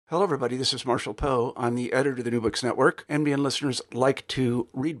Hello, everybody. This is Marshall Poe. I'm the editor of the New Books Network. NBN listeners like to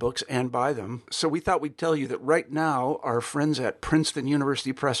read books and buy them. So we thought we'd tell you that right now, our friends at Princeton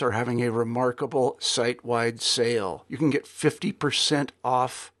University Press are having a remarkable site-wide sale. You can get 50%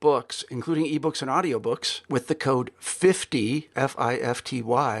 off books, including ebooks and audiobooks, with the code 50,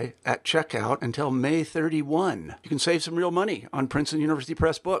 F-I-F-T-Y, at checkout until May 31. You can save some real money on Princeton University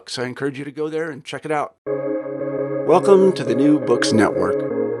Press books. I encourage you to go there and check it out. Welcome to the New Books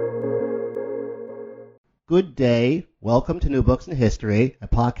Network. Good day. Welcome to New Books in History, a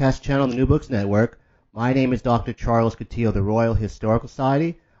podcast channel on the New Books Network. My name is Dr. Charles Coutinho of the Royal Historical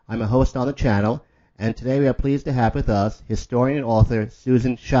Society. I'm a host on the channel, and today we are pleased to have with us historian and author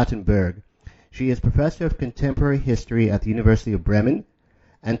Susan Schattenberg. She is professor of contemporary history at the University of Bremen,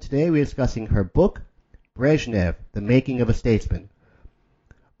 and today we are discussing her book, Brezhnev, The Making of a Statesman.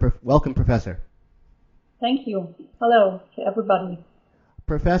 Welcome, Professor. Thank you. Hello to everybody.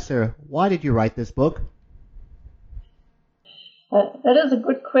 Professor, why did you write this book? That is a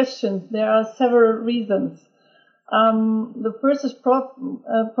good question. There are several reasons. The first is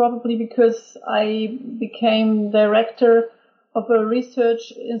probably because I became director of a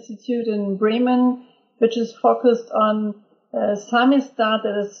research institute in Bremen, which is focused on Samizdat,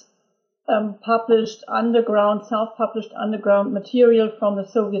 that is self-published underground material from the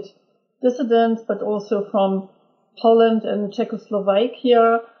Soviet dissidents, but also from Poland and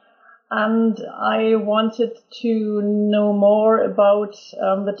Czechoslovakia. And I wanted to know more about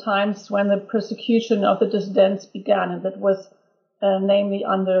the times when the persecution of the dissidents began, and that was namely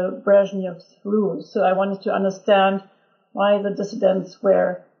under Brezhnev's rule. So I wanted to understand why the dissidents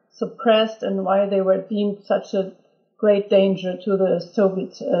were suppressed and why they were deemed such a great danger to the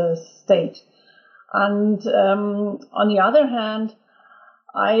Soviet state. And on the other hand,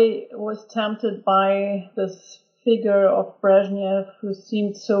 I was tempted by this figure of Brezhnev, who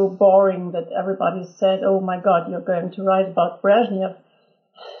seemed so boring that everybody said, "Oh my God, you're going to write about Brezhnev.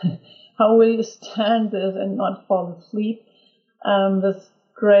 How will you stand this and not fall asleep?" This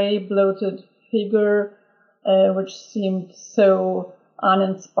gray, bloated figure, which seemed so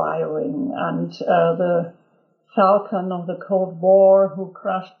uninspiring, and the falcon of the Cold War who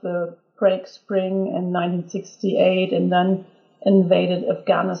crushed the Prague Spring in 1968 and then invaded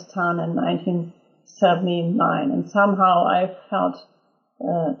Afghanistan in 1979, and somehow I felt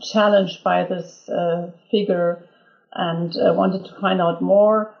challenged by this figure and wanted to find out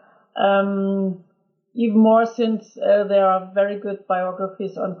more. Even more since there are very good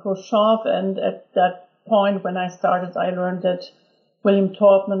biographies on Khrushchev, and at that point when I started, I learned that William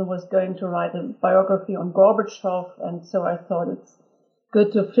Taubman was going to write a biography on Gorbachev, and so I thought it's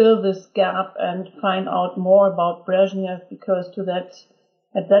good to fill this gap and find out more about Brezhnev, because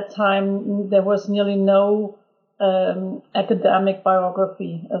at that time, there was nearly no academic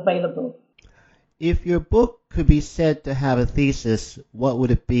biography available. If your book could be said to have a thesis, what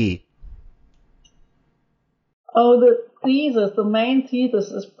would it be? Oh, the main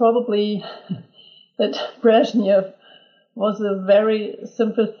thesis is probably that Brezhnev was a very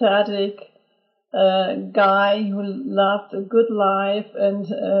sympathetic guy who loved a good life and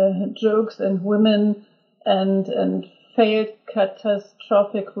jokes and women and failed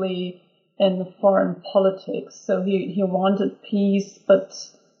catastrophically in foreign politics. So he wanted peace, but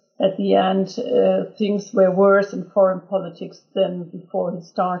at the end things were worse in foreign politics than before he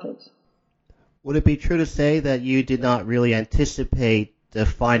started. Would it be true to say that you did not really anticipate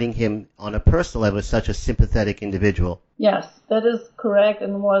finding him on a personal level as such a sympathetic individual? Yes, that is correct,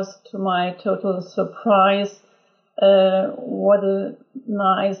 and was to my total surprise what a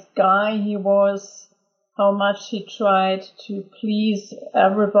nice guy he was, how much he tried to please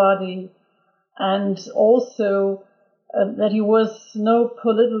everybody, and also that he was no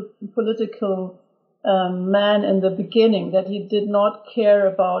political man in the beginning, that he did not care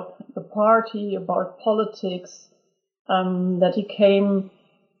about the party, about politics, that he came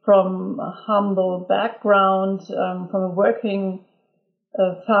from a humble background, from a working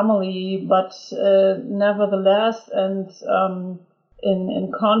family, but nevertheless, and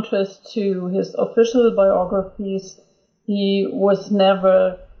in contrast to his official biographies, he was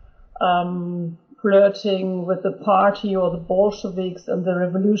never flirting with the party or the Bolsheviks, and the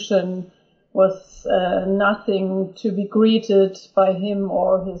revolution was nothing to be greeted by him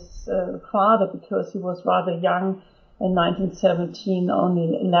or his father, because he was rather young in 1917,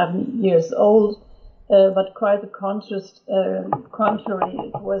 only 11 years old. But quite the contrary,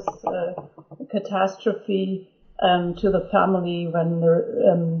 it was a catastrophe to the family when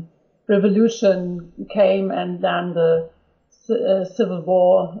the revolution came, and then the civil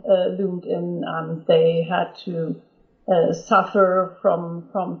war loomed in, and they had to suffer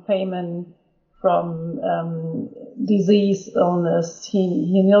from famine, from disease, illness.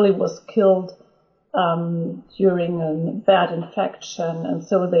 He nearly was killed during a bad infection, and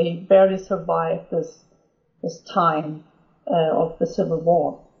so they barely survived this time of the Civil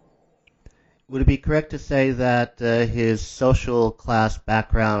War. Would it be correct to say that his social class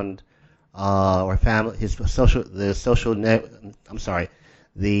background or family,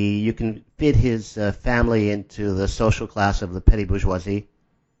 you can fit his family into the social class of the petty bourgeoisie?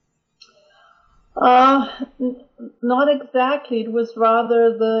 Not exactly. It was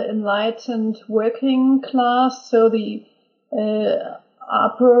rather the enlightened working class, so the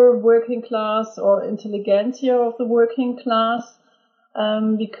upper working class or intelligentsia of the working class,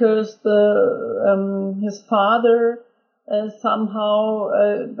 because his father somehow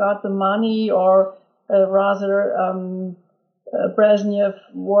got the money, or rather Brezhnev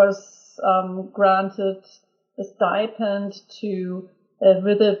was granted a stipend to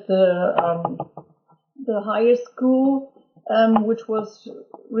visit the higher school, which was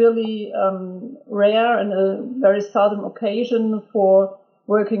really rare and a very seldom occasion for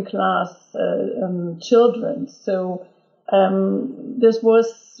working class children. So this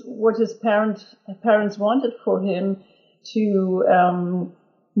was what his parents wanted for him, to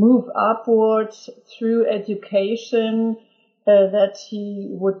move upward through education, that he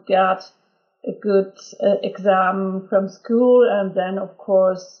would get a good exam from school, and then, of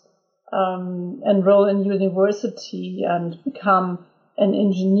course, enroll in university and become an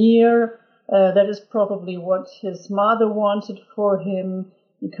engineer. That is probably what his mother wanted for him,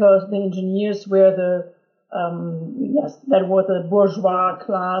 because the engineers were that was the bourgeois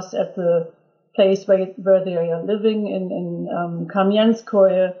class at the place where they are living in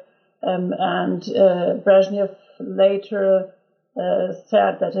Kamenskoye, and Brezhnev later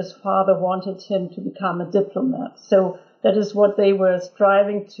said that his father wanted him to become a diplomat. So that is what they were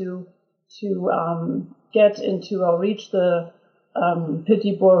striving to get into, or reach the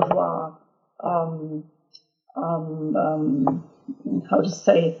petit bourgeois,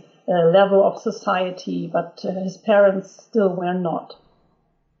 level of society, but his parents still were not.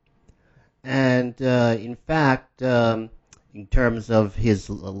 And in fact, in terms of his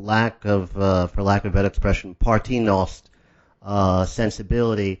lack of, for lack of a better expression, partynost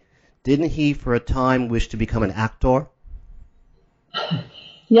sensibility, didn't he for a time wish to become an actor?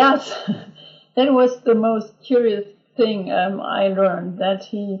 Yes, that was the most curious thing I learned, that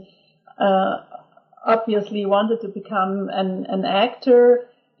he obviously wanted to become an actor.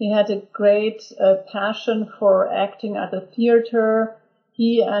 He had a great passion for acting at the theater.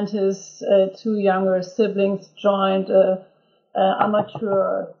 He and his two younger siblings joined an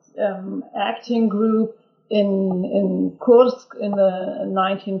amateur acting group in Kursk in the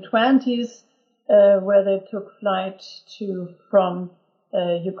 1920s, where they took flight from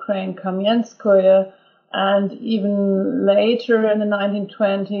Ukraine, Kamenskoye, and even later in the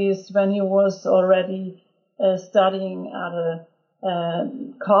 1920s, when he was already studying at a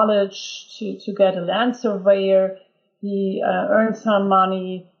college to get a land surveyor, he earned some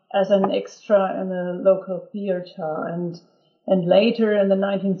money as an extra in a local theater. And later in the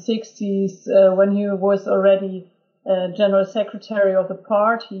 1960s, when he was already general secretary of the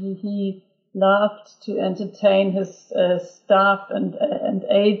party, he loved to entertain his staff and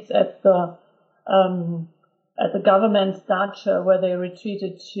aides at the government's dacha, where they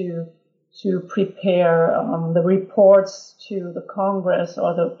retreated to prepare the reports to the Congress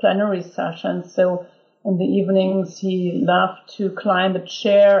or the plenary sessions. So in the evenings, he loved to climb a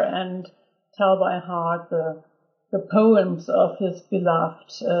chair and tell by heart the poems of his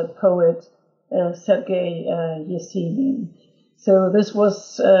beloved poet Sergei Yesenin. So this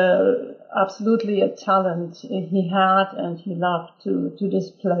was absolutely a talent he had, and he loved to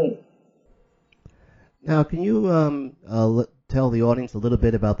display. Now, can you tell the audience a little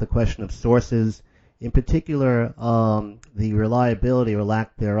bit about the question of sources, in particular the reliability or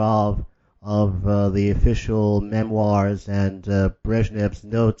lack thereof of the official memoirs and Brezhnev's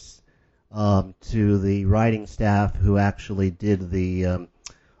notes to the writing staff who actually did who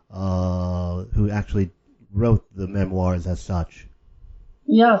actually wrote the memoirs as such?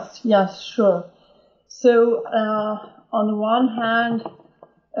 Yes, sure. So on the one hand,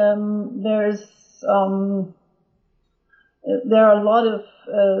 there are a lot of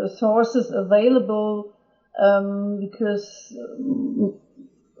sources available, because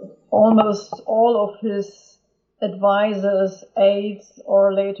almost all of his advisors, aides,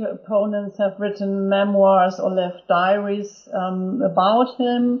 or later opponents have written memoirs or left diaries about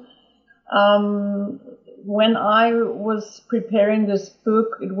him. When I was preparing this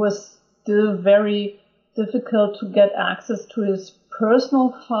book, it was still very difficult to get access to his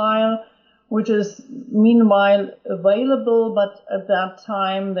personal file, which is meanwhile available, but at that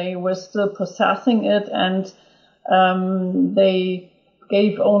time they were still processing it, and they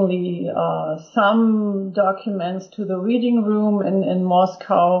gave only some documents to the reading room in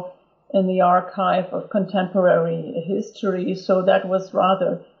Moscow in the Archive of Contemporary History. So that was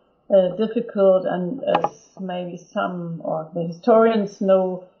rather difficult, and as maybe some or the historians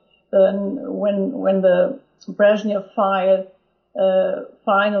know, when the Brezhnev file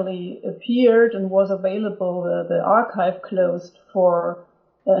finally appeared and was available, the archive closed for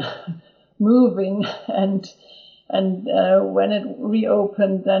moving, and when it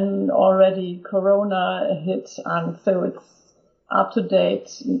reopened, then already Corona hit, and so it's up to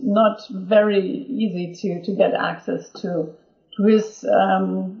date, not very easy to get access to his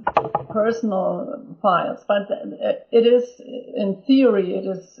personal files, but it is, in theory, it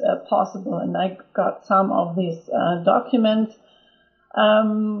is possible, and I got some of these documents.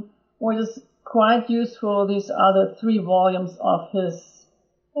 What is quite useful, these are the 3 volumes of his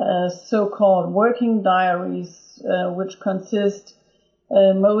so-called working diaries, which consist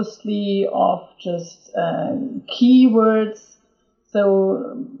mostly of just keywords,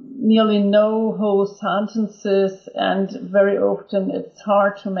 so nearly no whole sentences, and very often it's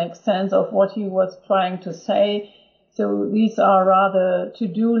hard to make sense of what he was trying to say. So these are rather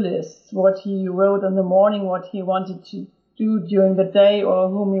to-do lists, what he wrote in the morning, what he wanted to do during the day, or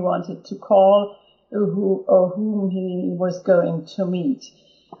whom he wanted to call, or whom he was going to meet.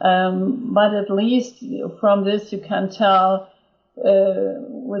 But at least from this you can tell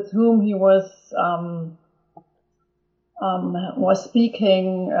with whom he was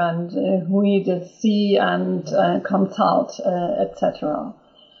speaking, and who he did see and consult, etc.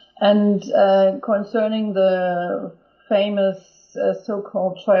 And concerning the famous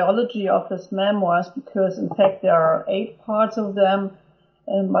so-called trilogy of his memoirs, because in fact there are 8 parts of them,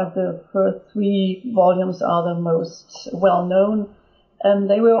 but the first 3 volumes are the most well-known, and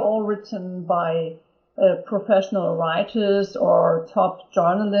they were all written by professional writers or top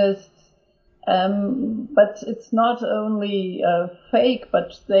journalists. But it's not only fake,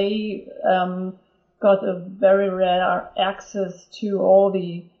 but they got a very rare access to all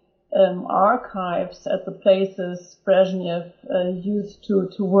the archives at the places Brezhnev used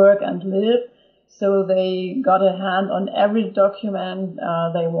to work and live. So they got a hand on every document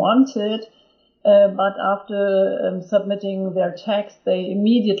they wanted. But after submitting their text, they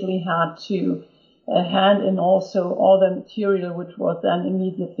immediately had to hand in also all the material, which was then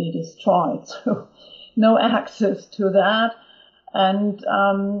immediately destroyed. So no access to that. And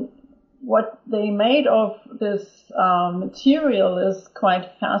what they made of this material is quite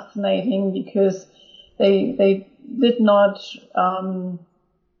fascinating, because they did not,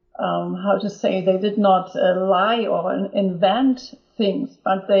 they did not lie or invent things,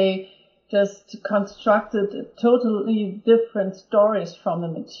 but they just constructed totally different stories from the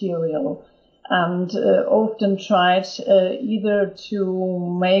material, and often tried either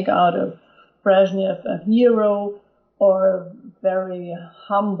to make out of Brezhnev a hero or a very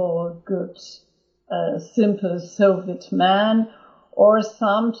humble, good, simple Soviet man, or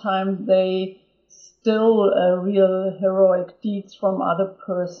sometimes they stole real heroic deeds from other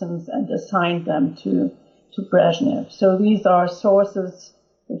persons and assigned them to Brezhnev. So these are sources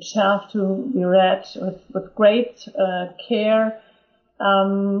which have to be read with great care.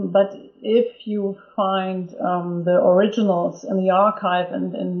 But if you find the originals in the archive,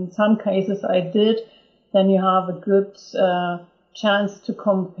 and in some cases I did, then you have a good chance to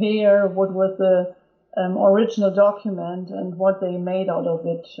compare what was the original document and what they made out of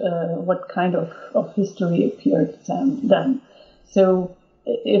it, what kind of history appeared then. So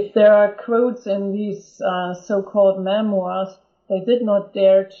if there are quotes in these so-called memoirs, they did not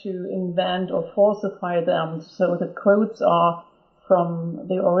dare to invent or falsify them. So the quotes are from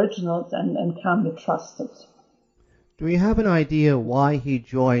the originals and can be trusted. Do we have an idea why he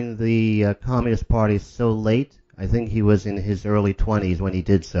joined the Communist Party so late? I think he was in his early 20s when he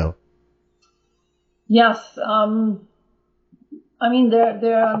did so. Yes. I mean,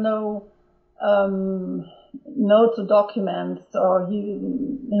 there are no notes or documents, or he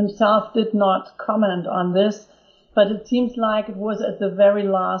himself did not comment on this, but it seems like it was at the very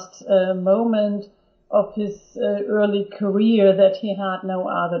last moment of his early career that he had no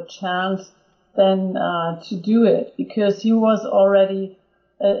other chance than to do it, because he was already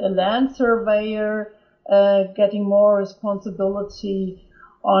a land surveyor, getting more responsibility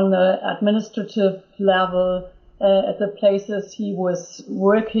on the administrative level at the places he was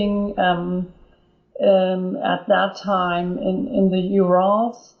working at that time in the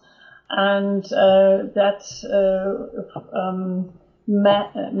Urals. and that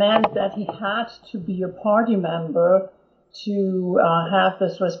meant that he had to be a party member to have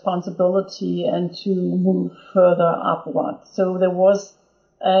this responsibility and to move further upward. So there was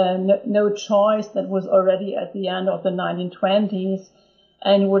no choice. That was already at the end of the 1920s,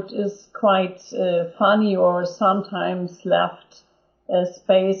 and what is quite funny or sometimes left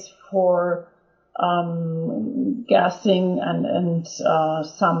space for guessing and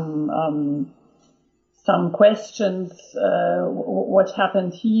some questions what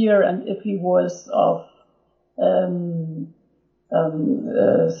happened here, and if he was of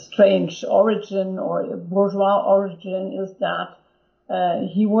strange origin or bourgeois origin, is that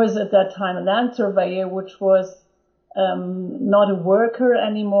he was at that time a land surveyor, which was not a worker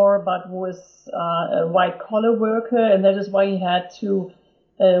anymore, but was a white-collar worker, and that is why he had to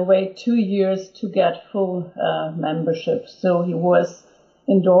wait 2 years to get full membership. So he was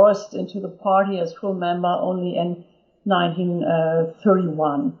endorsed into the party as full member only in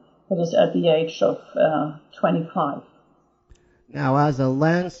 1931. That is at the age of 25. Now, as a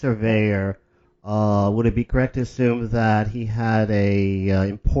land surveyor, would it be correct to assume that he had a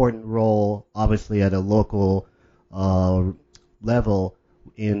important role, obviously at a local level,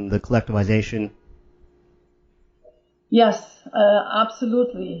 in the collectivization? Yes,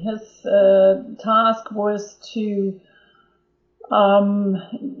 absolutely. His task was to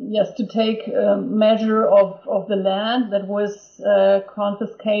take measure of the land that was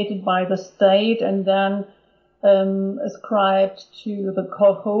confiscated by the state and then ascribed to the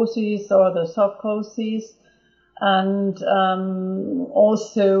kolkhozes or the sovkhozes, and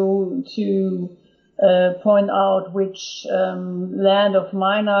also to point out which land of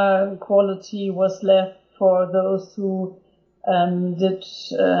minor quality was left for those who did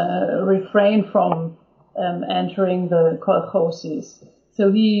refrain from entering the kolkhozes.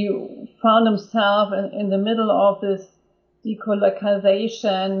 So he found himself in the middle of this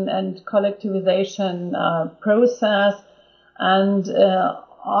decolonization and collectivization process, and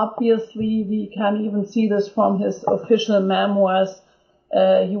obviously we can even see this from his official memoirs.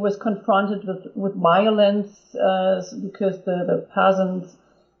 He was confronted with violence because the peasants,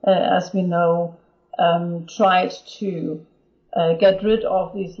 as we know, tried to get rid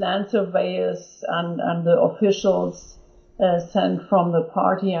of these land surveyors and the officials sent from the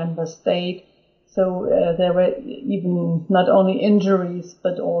party and the state. So there were even not only injuries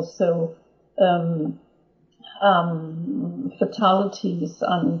but also fatalities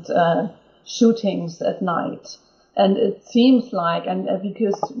and shootings at night. And it seems like, and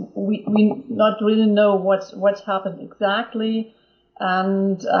because we not really know what happened exactly,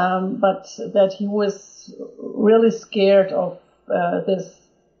 and but that he was really scared of this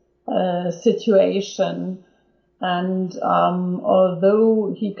situation. And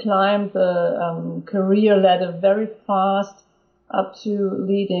although he climbed the career ladder very fast up to a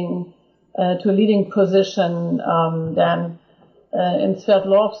leading position, then in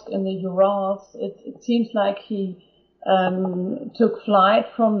Sverdlovsk in the Urals, it seems like he took flight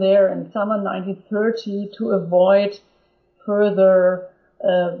from there in summer 1930 to avoid further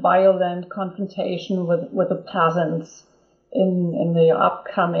violent confrontation with the peasants in the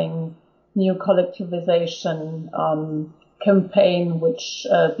upcoming new collectivization campaign, which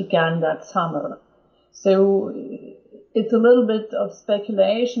began that summer. So it's a little bit of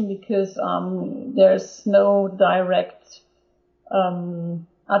speculation because there's no direct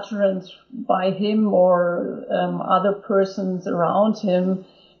utterance by him or other persons around him,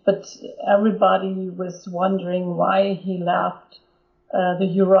 but everybody was wondering why he left the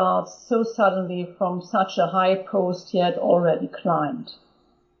Urals so suddenly from such a high post he had already climbed.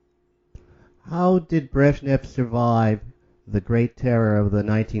 How did Brezhnev survive the Great Terror of the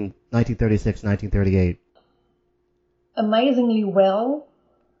 1936-1938? Amazingly well.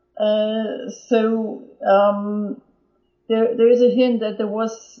 There is a hint that there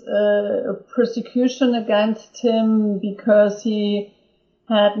was a persecution against him because he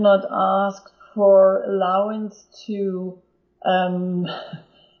had not asked for allowance to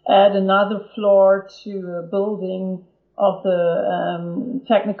add another floor to a building of the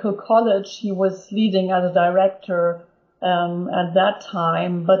technical college he was leading as a director at that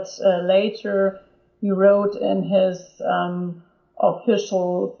time. But later he wrote in his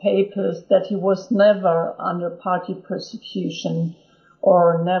official papers that he was never under party persecution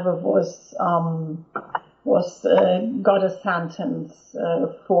or never got a sentence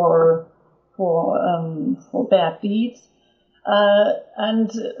for bad deeds.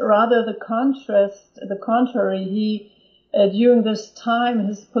 And rather the contrary, he during this time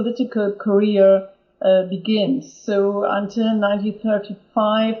his political career begins. So until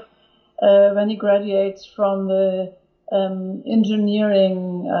 1935, when he graduates from the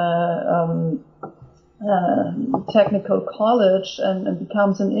engineering technical college and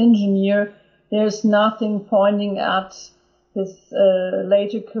becomes an engineer, there's nothing pointing at his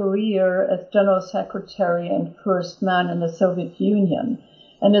later career as general secretary and first man in the Soviet Union.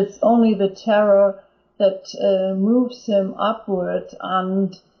 And it's only the terror that moves him upward.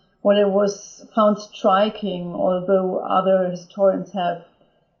 And what it was found striking, although other historians have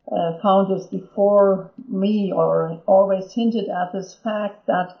found this before me or always hinted at this fact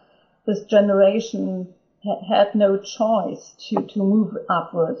that this generation had no choice to move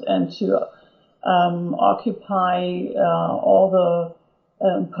upward and to occupy all the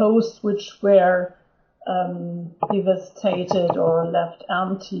posts which were devastated or left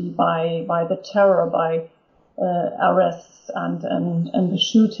empty by the terror, by arrests and the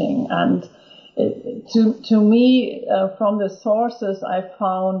shooting. And to me, from the sources I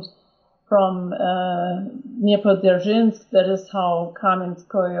found from Dnieper-Dzerzhinsk, that is how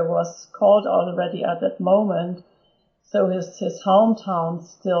Kamenskoye was called already at that moment, so his hometown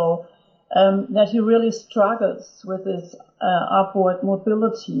still, that he really struggles with his upward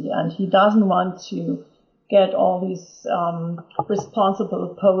mobility, and he doesn't want to get all these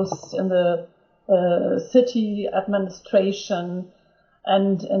responsible posts in the city administration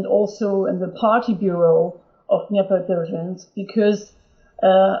and also in the party bureau of Dnieper-Dzerzhinsk, because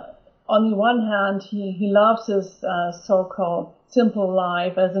on the one hand he loves his so-called simple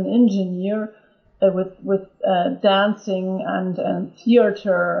life as an engineer, with dancing and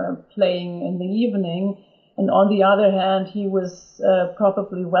theater playing in the evening, and on the other hand he was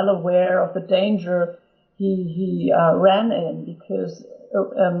probably well aware of the danger he ran in, because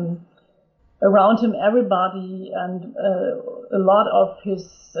around him everybody and a lot of his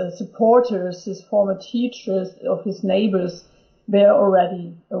supporters, his former teachers, of his neighbors, were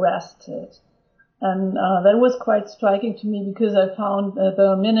already arrested. And that was quite striking to me, because I found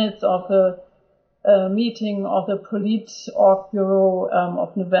the minutes of a meeting of the Politbureau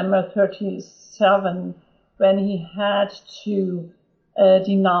of November 1937, when he had to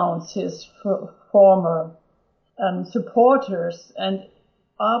denounce his former supporters. And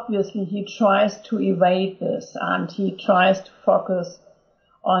obviously he tries to evade this, and he tries to focus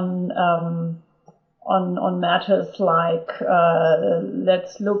on matters like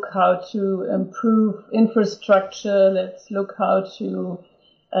let's look how to improve infrastructure, let's look how to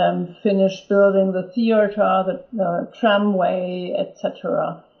finish building the theater, the tramway,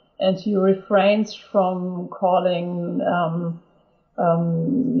 etc. And he refrains from calling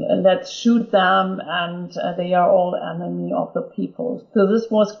let's shoot them, and they are all enemy of the people. So this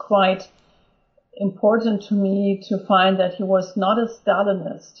was quite important to me to find that he was not a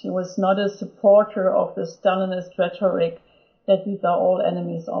Stalinist. He was not a supporter of the Stalinist rhetoric that these are all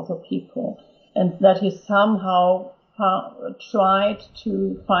enemies of the people, and that he somehow tried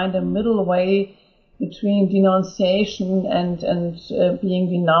to find a middle way between denunciation and being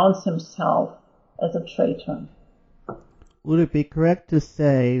denounced himself as a traitor. Would it be correct to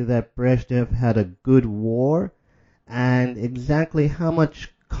say that Brezhnev had a good war? And exactly how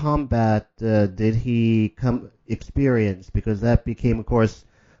much combat did he experience? Because that became, of course,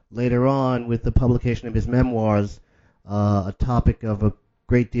 later on with the publication of his memoirs, a topic of a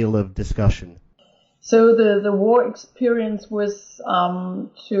great deal of discussion. So the war experience was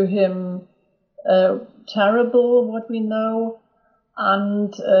to him terrible, what we know,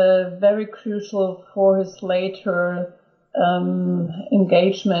 and very crucial for his later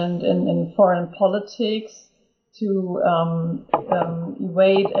engagement in foreign politics, to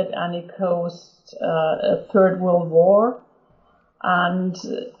evade at any cost a Third World War. And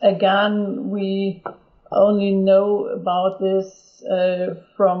again, we only know about this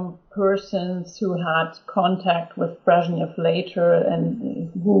from persons who had contact with Brezhnev later,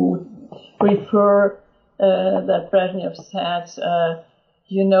 and who refer that Brezhnev said,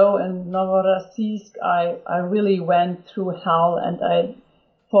 in Novorossiysk, I really went through hell, and I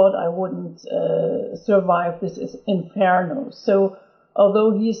thought I wouldn't survive this inferno. So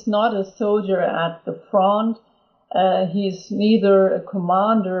although he's not a soldier at the front, he's neither a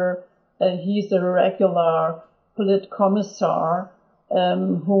commander, he's a regular politcommissar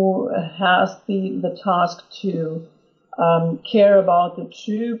who has the task to care about the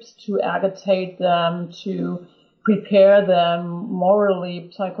troops, to agitate them, to prepare them morally,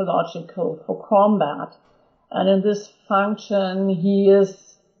 psychological for combat. And in this function, he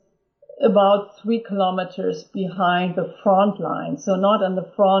is about 3 kilometers behind the front line. So not on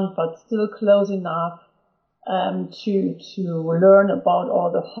the front, but still close enough to learn about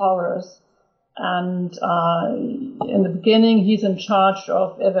all the horrors And in the beginning, he's in charge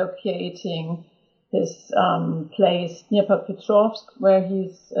of evacuating his place Dnipropetrovsk, where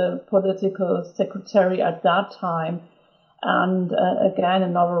he's political secretary at that time. And again,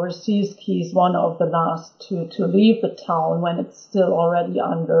 in Novorossiysk, he's one of the last to leave the town when it's still already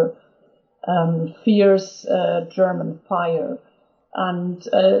under fierce German fire. And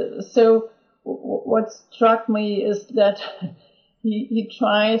so what struck me is that he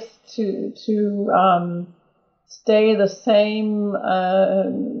tries to stay the same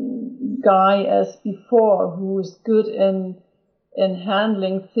guy as before, who is good in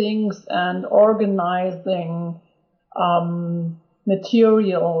handling things and organizing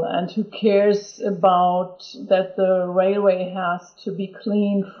material, and who cares about that the railway has to be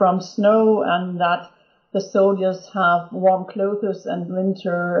cleaned from snow and that the soldiers have warm clothes in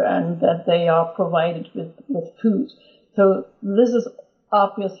winter and that they are provided with food. So this is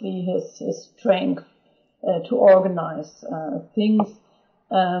obviously his strength to organize things,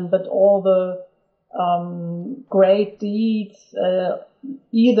 but all the great deeds,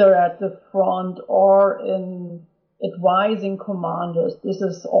 either at the front or in advising commanders, this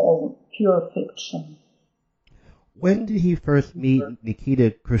is all pure fiction. When did he first meet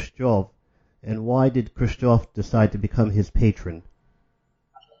Nikita Khrushchev, and why did Khrushchev decide to become his patron?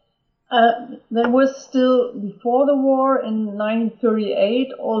 That was still before the war in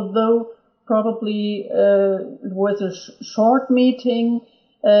 1938, although probably it was a short meeting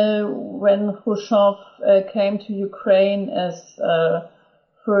when Khrushchev came to Ukraine as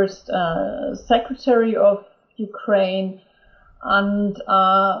first secretary of Ukraine, and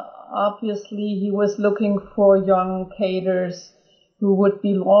obviously he was looking for young cadres who would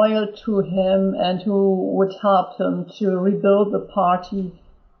be loyal to him and who would help him to rebuild the party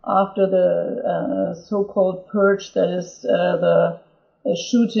after the so-called purge, that is the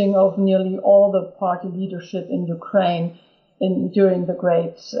shooting of nearly all the party leadership in Ukraine during the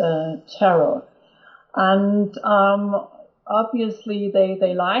Great Terror. And obviously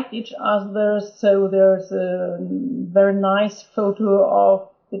they liked each other, so there's a very nice photo of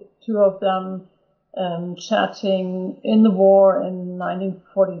the two of them chatting in the war in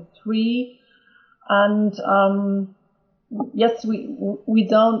 1943. And yes, we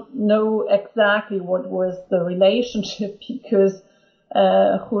don't know exactly what was the relationship, because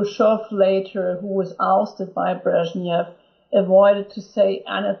Khrushchev later, who was ousted by Brezhnev, avoided to say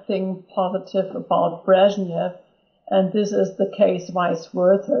anything positive about Brezhnev, and this is the case vice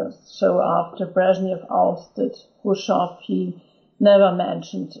versa. So after Brezhnev ousted Khrushchev, he never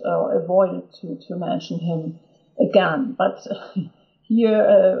mentioned or avoided to mention him again. But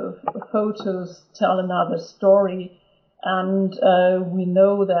here photos tell another story. And we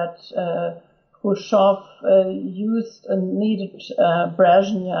know that Khrushchev used and needed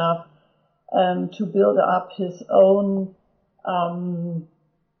Brezhnev to build up his own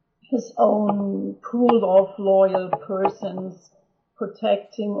pool of loyal persons,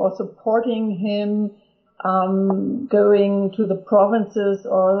 protecting or supporting him, going to the provinces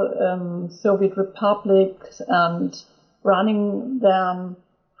or Soviet republics and running them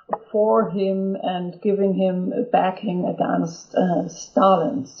for him and giving him backing against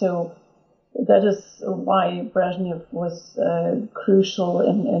Stalin. So that is why Brezhnev was crucial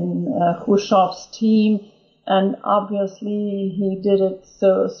in Khrushchev's team, and obviously he did it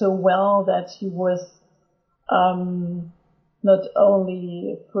so well that he was not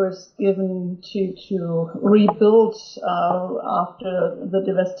only first given to rebuild after the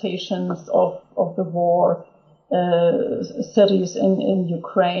devastations of the war, cities in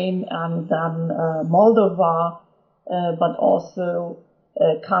Ukraine and then Moldova, but also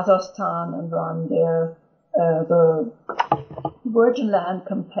Kazakhstan, and run there the Virgin Land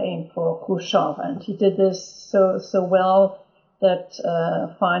campaign for Khrushchev. And he did this so well that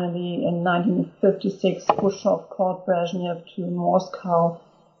finally in 1956 Khrushchev called Brezhnev to Moscow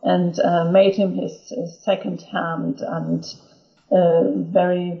and made him his second hand and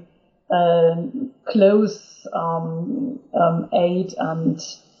very close aide and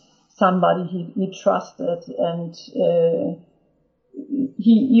somebody he trusted, and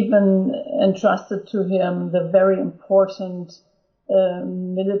he even entrusted to him the very important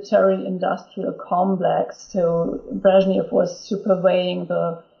military industrial complex. So Brezhnev was supervising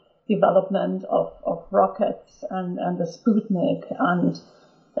the development of rockets and the Sputnik, and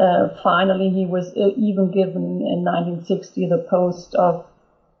finally he was even given in 1960 the post of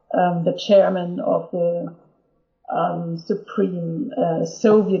the chairman of the Supreme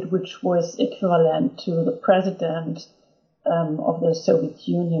Soviet, which was equivalent to the president of the Soviet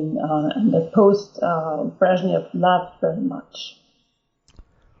Union, and the post Brezhnev loved very much.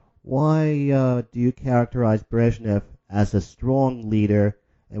 Why do you characterize Brezhnev as a strong leader,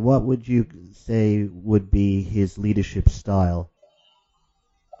 and what would you say would be his leadership style?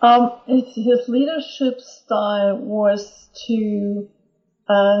 His leadership style was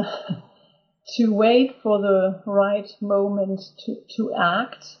uh, to wait for the right moment to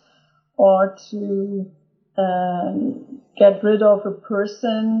act, or to get rid of a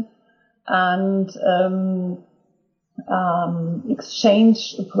person and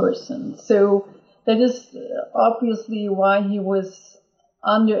exchange a person. So that is obviously why he was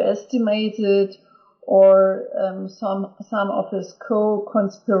underestimated, or some of his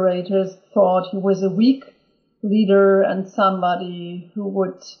co-conspirators thought he was a weak leader and somebody who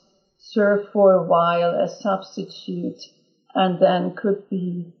would serve for a while as substitute and then could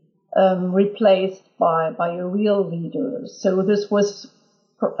be replaced by a real leader. So this was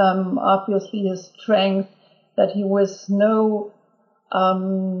obviously his strength, that he was no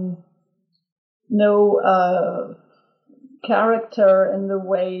character in the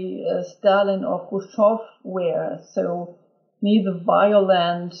way Stalin or Khrushchev were. So neither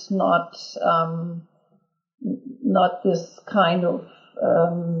violent, not this kind of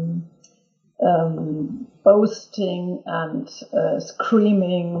boasting and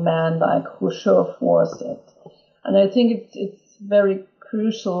screaming man like Khrushchev was it. And I think it's very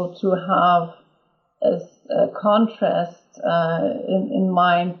crucial to have as a contrast in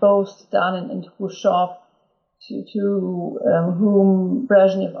mind both Stalin and Khrushchev, to whom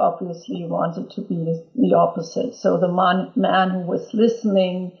Brezhnev obviously wanted to be the opposite. So the man who was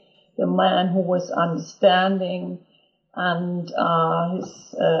listening, the man who was understanding, and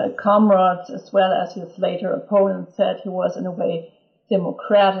his comrades as well as his later opponents said he was in a way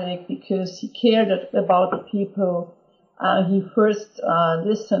democratic because he cared about the people. He first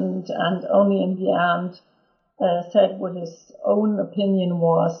listened and only in the end said what his own opinion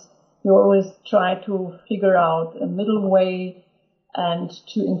was. He always tried to figure out a middle way and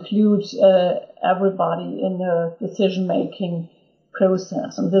to include everybody in the decision-making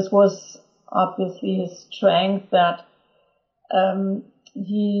process. And this was obviously his strength, that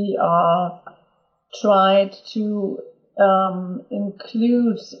he tried to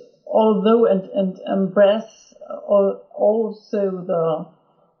include, although and embrace also the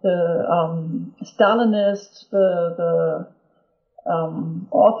Stalinist, the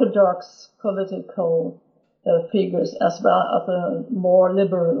orthodox political figures as well as the more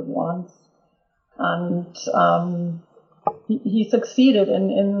liberal ones, and he succeeded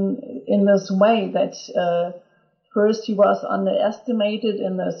in this way that first he was underestimated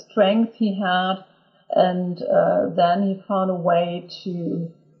in the strength he had, and then he found a way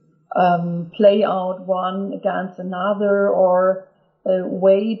to play out one against another, or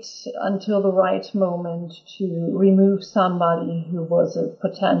wait until the right moment to remove somebody who was a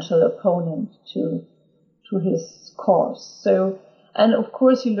potential opponent to his cause. So, and of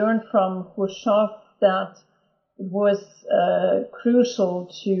course he learned from Khrushchev that it was crucial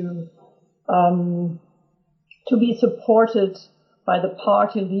to be supported by the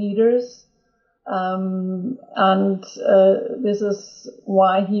party leaders, and this is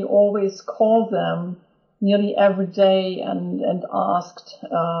why he always called them nearly every day and asked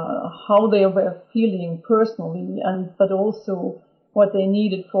how they were feeling personally, but also what they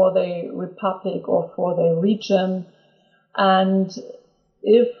needed for their republic or for their region. And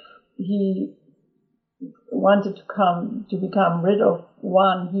if he wanted to become rid of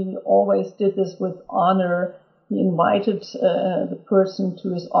one, he always did this with honor. He invited the person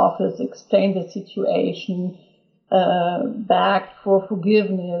to his office, explained the situation, begged for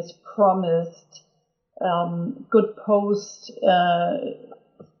forgiveness, promised good post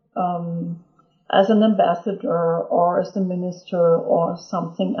as an ambassador or as a minister or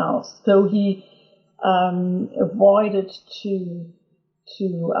something else. So he avoided to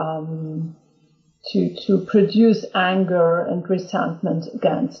produce anger and resentment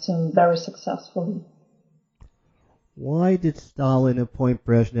against him very successfully. Why did Stalin appoint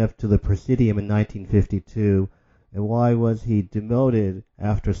Brezhnev to the Presidium in 1952, and why was he demoted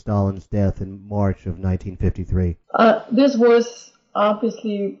after Stalin's death in March of 1953? This was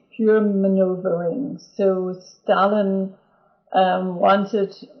obviously pure maneuvering. So Stalin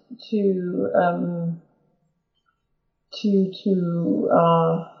wanted to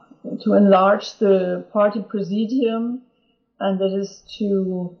enlarge the party presidium, and that is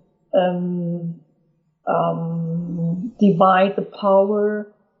to divide the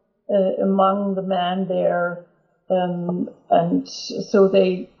power among the men there, and so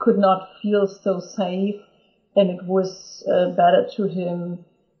they could not feel so safe, and it was better to him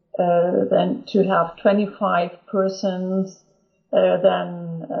than to have 25 persons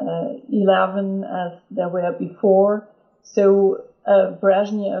than 11 as there were before. So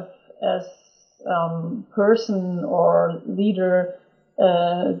Brezhnev as person or leader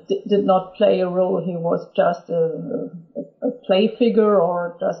did not play a role. He was just a play figure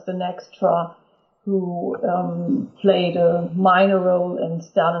or just an extra who played a minor role in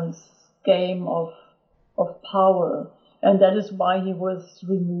Stalin's game of power. And that is why he was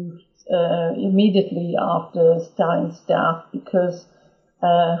removed immediately after Stalin's death, because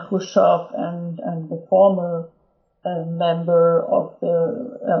Khrushchev and the former member of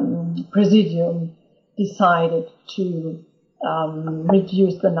the Presidium decided to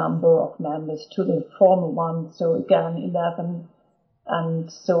reduce the number of members to the former one, so again 11,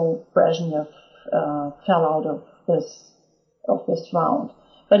 and so Brezhnev fell out of this round.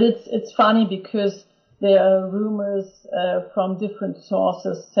 But it's funny because there are rumors from different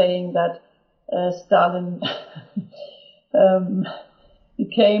sources saying that Stalin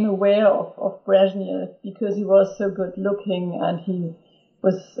became aware of Brezhnev because he was so good looking, and he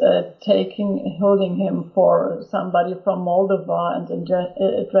was holding him for somebody from Moldova and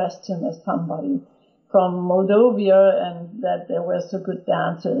addressed him as somebody from Moldavia, and that there were so good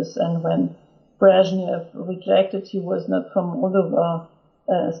dancers. And when Brezhnev rejected he was not from Moldova,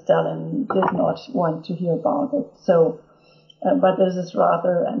 Stalin did not want to hear about it. So, but this is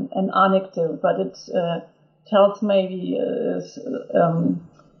rather an anecdote, but it tells maybe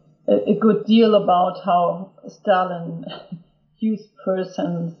a good deal about how Stalin used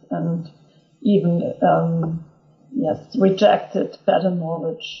persons and even rejected better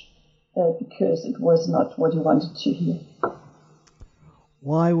knowledge because it was not what he wanted to hear.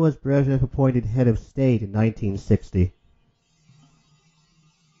 Why was Brezhnev appointed head of state in 1960?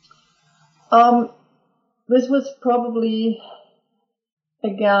 This was probably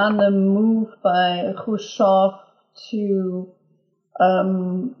again a move by Khrushchev to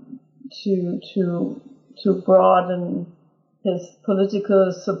broaden his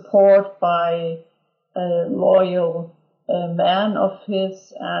political support by a loyal man of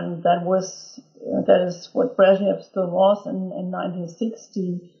his, and that is what Brezhnev still was in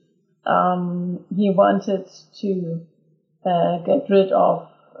 1960. He wanted to get rid of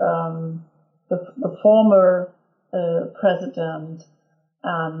the former president,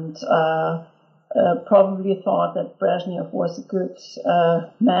 and probably thought that Brezhnev was a good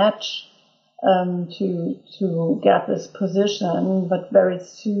match to get this position, but very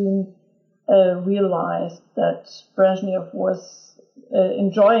soon realized that Brezhnev was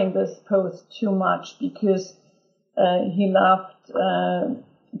enjoying this post too much because he loved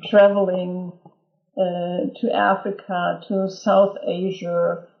traveling to Africa, to South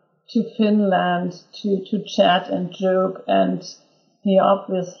Asia, to Finland, to chat and joke, and he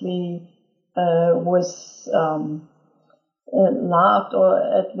obviously was loved, or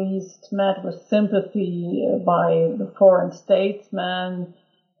at least met with sympathy by the foreign statesmen,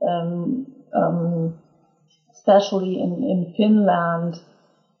 especially in Finland.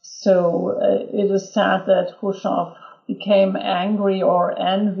 So it is sad that Khrushchev became angry or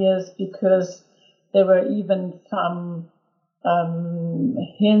envious, because there were even some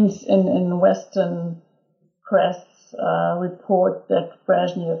hints in Western press report that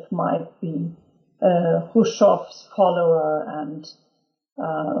Brezhnev might be Khrushchev's follower, and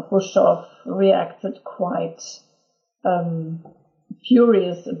Khrushchev reacted quite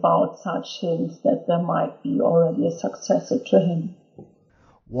furious about such hints that there might be already a successor to him.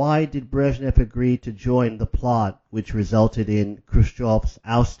 Why did Brezhnev agree to join the plot which resulted in Khrushchev's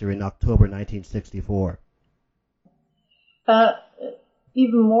ouster in October 1964?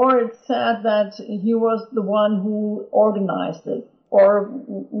 Even more, it's said that he was the one who organized it, or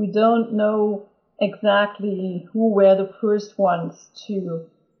we don't know exactly who were the first ones to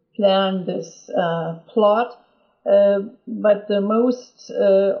plan this plot, but the most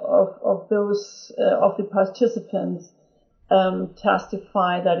of the participants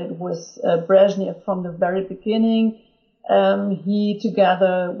testify that it was Brezhnev from the very beginning. He,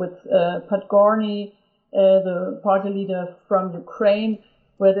 together with Podgorny, the party leader from Ukraine,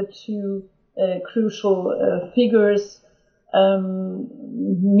 were the two crucial figures,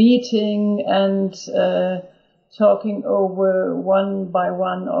 meeting and talking over one by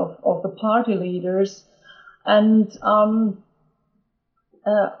one of the party leaders. And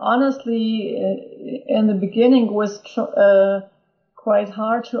honestly, in the beginning it was quite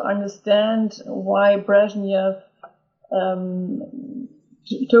hard to understand why Brezhnev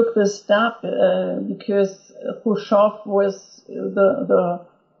took this step, because Khrushchev was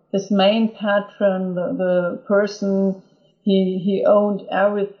his main patron, the person he owned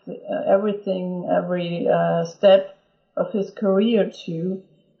everything, every step of his career too.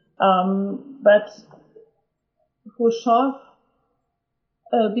 But Khrushchev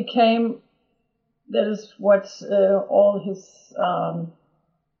became, that is what all his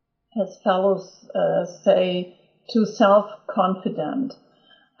fellows say, too self-confident.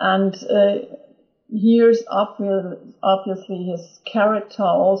 And here's obviously his character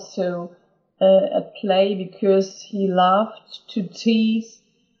also at play, because he loved to tease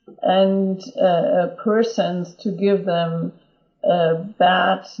and persons, to give them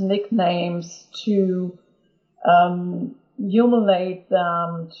bad nicknames, to humiliate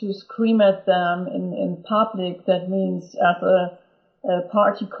them, to scream at them in public. That means at the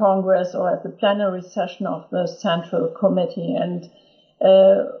party congress or at the plenary session of the Central Committee. And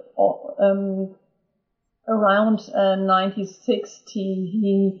around 1960,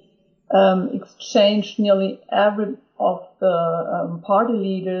 he exchanged nearly every of the party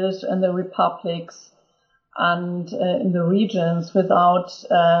leaders in the republics and in the regions without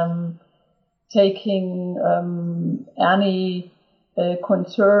taking any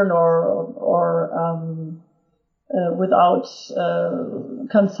concern or without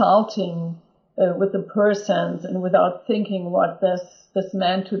consulting with the persons, and without thinking what this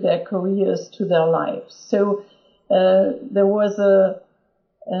meant to their careers, to their lives. So there was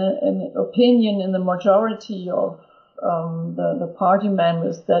an opinion in the majority of the party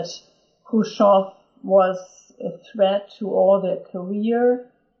members that Khrushchev was a threat to all their career,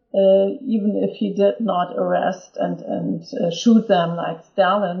 even if he did not arrest and shoot them like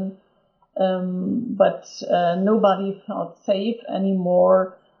Stalin. But nobody felt safe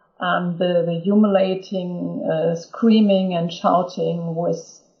anymore, and the humiliating screaming and shouting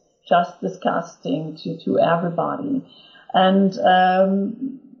was just disgusting to everybody. And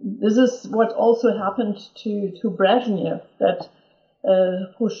this is what also happened to Brezhnev, that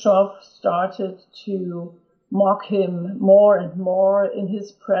Khrushchev started to mock him more and more in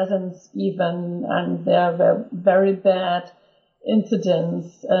his presence even, and there were very bad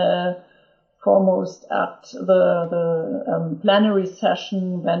incidents, foremost at the plenary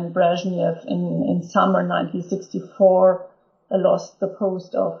session when Brezhnev in summer 1964 lost the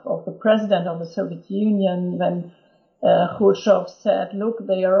post of the president of the Soviet Union, when Khrushchev said, "Look,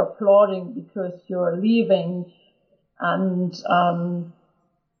 they are applauding because you're leaving." And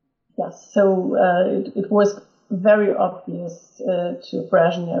yes, so it was very obvious to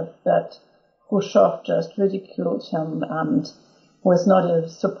Brezhnev that Khrushchev just ridiculed him and was not a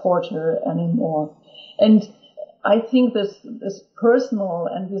supporter anymore. And I think this personal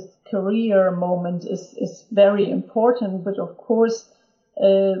and this career moment is very important, but of course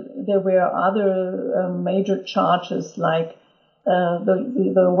there were other major charges, like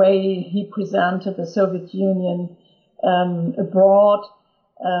the way he presented the Soviet Union abroad,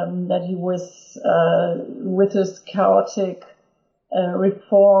 that he was with his chaotic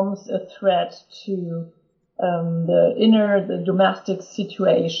reforms a threat to the domestic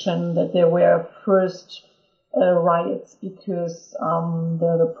situation, that there were first riots because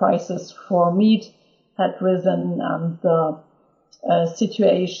the prices for meat had risen, and the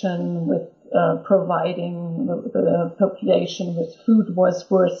situation with providing the population with food was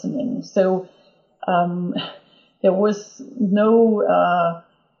worsening. So there was no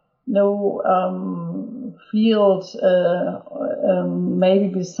field, maybe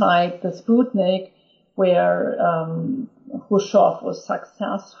beside the Sputnik, where Khrushchev was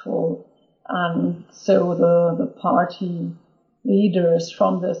successful, and so the party leaders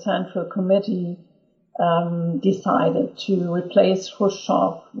from the Central Committee decided to replace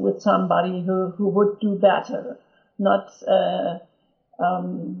Khrushchev with somebody who would do better, not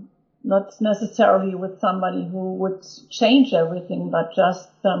necessarily with somebody who would change everything, but just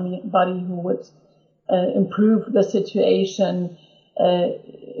somebody who would improve the situation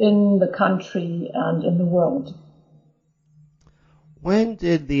in the country and in the world. When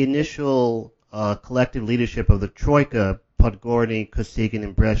did the initial collective leadership of the Troika, Podgorny, Kosygin,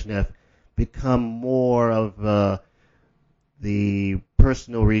 and Brezhnev, become more of the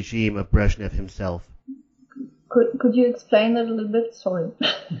personal regime of Brezhnev himself? Could you explain that a little bit? Sorry.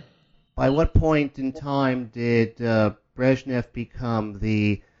 By what point in time did Brezhnev become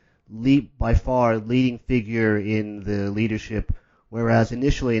the by far leading figure in the leadership, whereas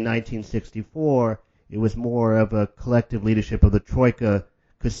initially in 1964 it was more of a collective leadership of the Troika,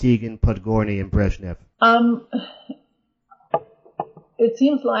 Kosygin, Podgorny, and Brezhnev? It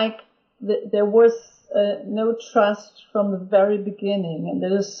seems like there was no trust from the very beginning, and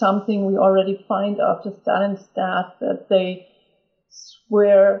that is something we already find after Stalin's death, that they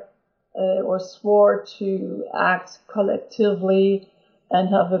swore to act collectively and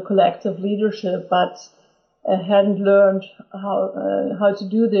have a collective leadership, but hadn't learned how to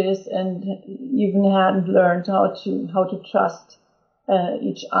do this, and even hadn't learned how to trust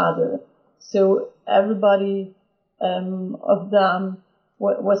each other. So everybody of them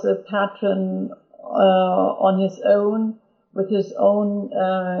was a patron on his own, with his own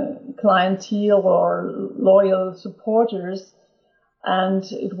clientele or loyal supporters, and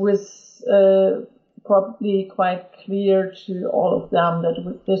it was probably quite clear to all of them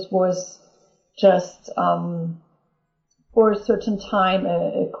that this was just for a certain time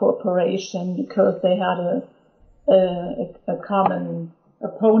a cooperation, because they had a common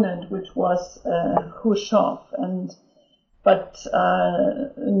opponent, which was Khrushchev, but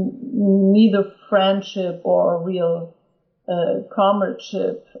neither friendship or real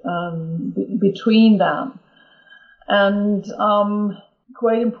comradeship between them. And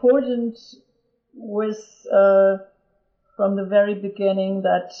quite important was from the very beginning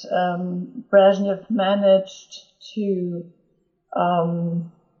that Brezhnev managed to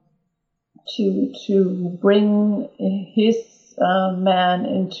bring his man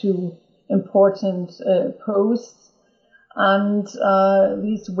into important posts, and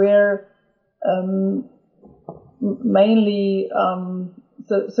these were mainly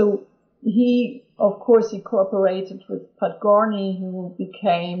so he, of course, he cooperated with Podgorny, who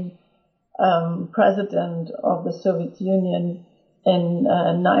became president of the Soviet Union in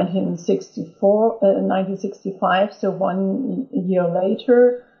 1965, so 1 year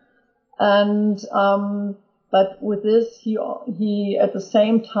later. And but with this, he at the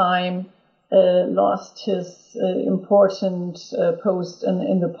same time lost his important post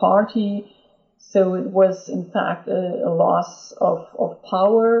in the party. So it was, in fact, a loss of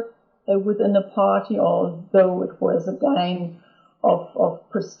power within the party, although it was a gain of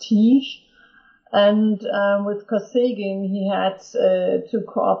prestige. And with Kosygin, he had to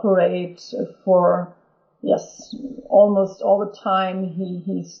cooperate for, almost all the time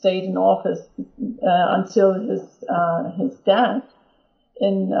he stayed in office until his death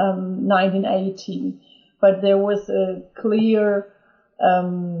in 1980. But there was a clear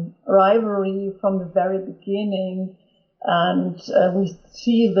rivalry from the very beginning, and we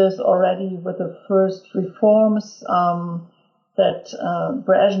see this already with the first reforms that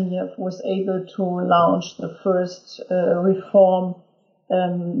Brezhnev was able to launch the first reform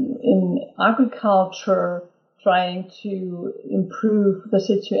in agriculture, trying to improve the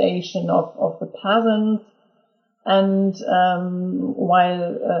situation of the peasants. And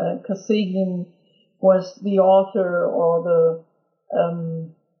while Kosygin was the author or the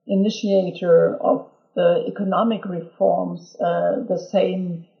initiator of the economic reforms, the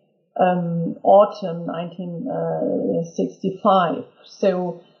same autumn 1965.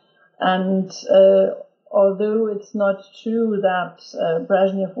 So, and although it's not true that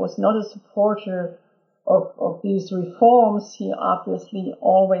Brezhnev was not a supporter of these reforms, he obviously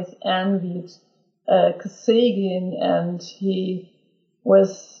always envied Kosygin, and he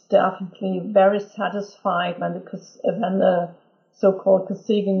was definitely very satisfied when the so-called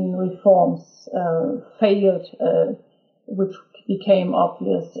Kosygin reforms failed, which became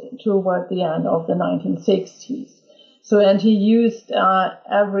obvious toward the end of the 1960s. So, and he used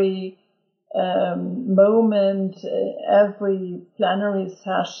every moment, every plenary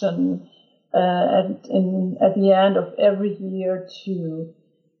session, at the end of every year to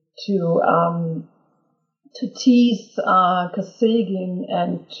tease Kosygin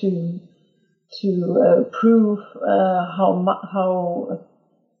and to prove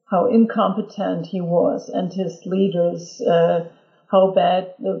how incompetent he was, and his leaders, how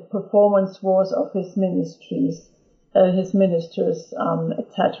bad the performance was of his ministers,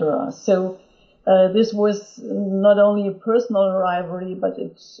 etc. So this was not only a personal rivalry, but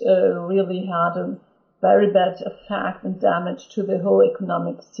it really had a very bad effect and damage to the whole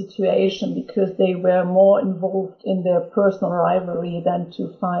economic situation, because they were more involved in their personal rivalry than to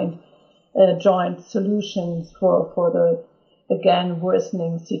find joint solutions for the, again,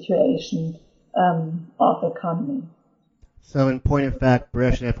 worsening situation of the economy. So in point of fact,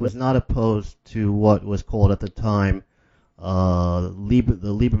 Brezhnev was not opposed to what was called at the time the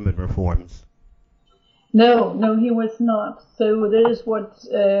Lieberman reforms. No, he was not. So that is what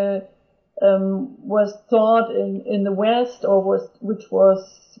was thought in the West, or which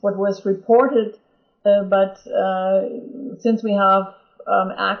was what was reported. But since we have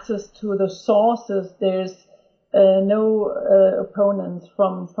access to the sources, there's no opponents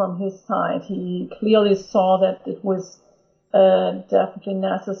from his side. He clearly saw that it was definitely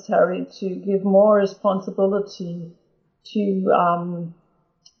necessary to give more responsibility to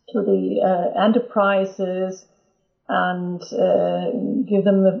the enterprises and give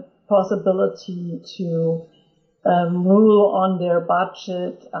them the possibility to rule on their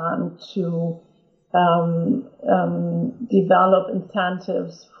budget and to develop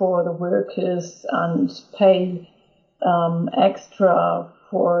incentives for the workers and pay extra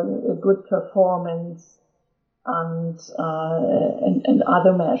for a good performance and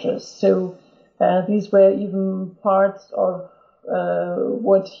other measures. So these were even parts of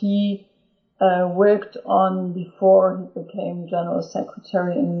what he worked on before he became General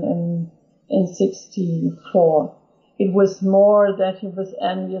Secretary in 1964. It was more that he was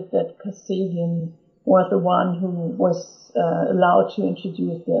envious that Kosygin was the one who was allowed to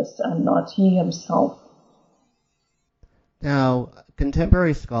introduce this and not he himself. Now,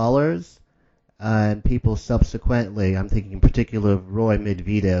 contemporary scholars and people subsequently, I'm thinking in particular of Roy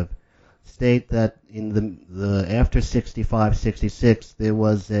Medvedev, state that in the after 65-66 there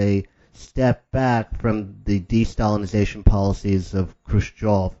was a step back from the de-Stalinization policies of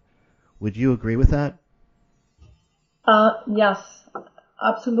Khrushchev. Would you agree with that? Yes,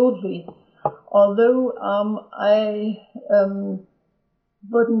 absolutely. Although I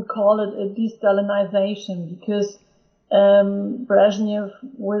wouldn't call it a de-Stalinization, because Brezhnev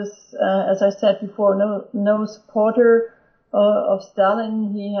was, as I said before, no supporter of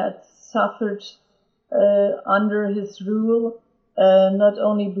Stalin. He had suffered under his rule, not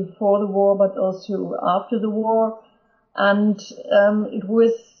only before the war but also after the war, and it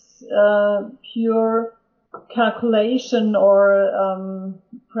was pure calculation or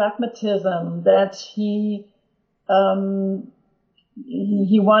pragmatism that he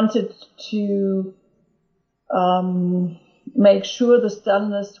wanted to make sure the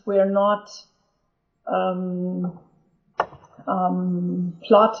Stalinists were not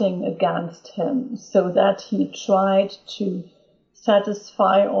plotting against him, so that he tried to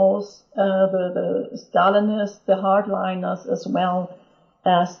satisfy all the Stalinists, the hardliners, as well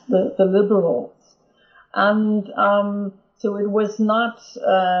as the liberals. And so it was not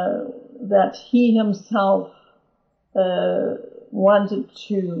that he himself wanted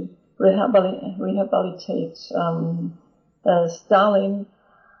to rehabilitate Stalin,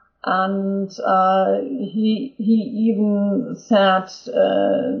 and he even said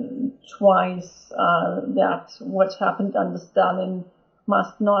twice that what happened under Stalin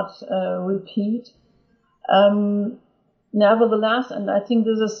must not repeat. Nevertheless, and I think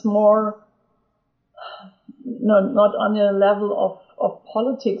this is more not on the level of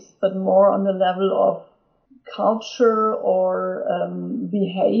politics, but more on the level of culture or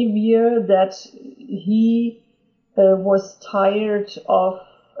behavior, that he was tired of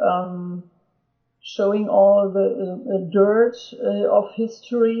showing all the dirt of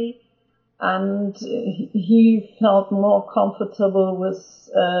history, and he felt more comfortable with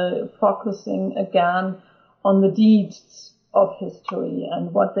focusing again on the deeds of history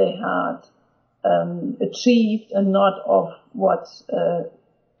and what they had achieved, and not of what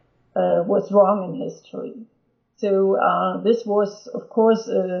was wrong in history. So this was, of course,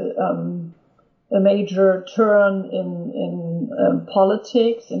 a major turn in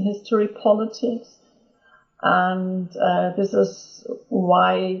politics, in history politics, and this is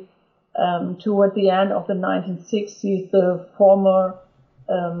why toward the end of the 1960s the former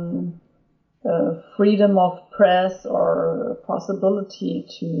freedom of press or possibility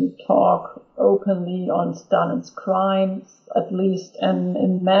to talk openly on Stalin's crimes, at least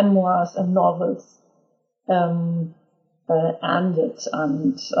in memoirs and novels, ended.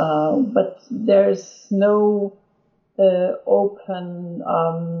 And but there's no open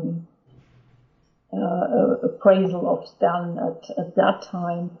appraisal of Stalin at that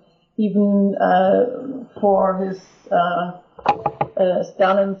time. Even for his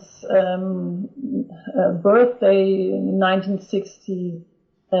Stalin's birthday in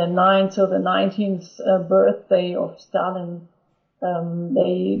 1969, so the 19th birthday of Stalin,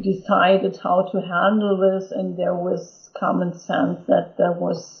 they decided how to handle this, and there was common sense that there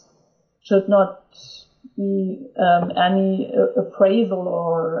should not be any appraisal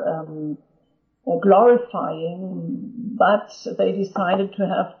or glorifying, but they decided to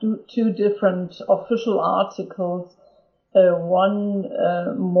have two different official articles, one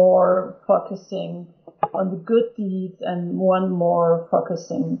more focusing on the good deeds and one more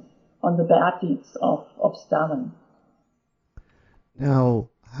focusing on the bad deeds of Stalin. Now,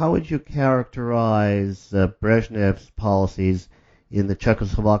 how would you characterize Brezhnev's policies in the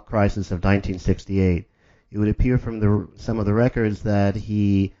Czechoslovak crisis of 1968? It would appear from some of the records that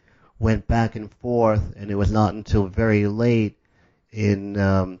he went back and forth, and it was not until very late in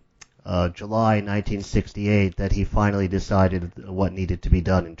July 1968 that he finally decided what needed to be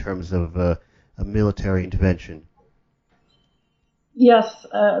done in terms of a military intervention. Yes,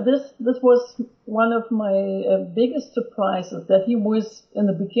 this was one of my biggest surprises, that he was in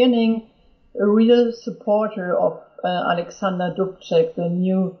the beginning a real supporter of Alexander Dubček, the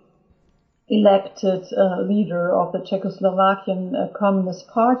new elected leader of the Czechoslovakian Communist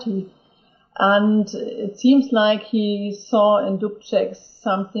Party. And it seems like he saw in Dubček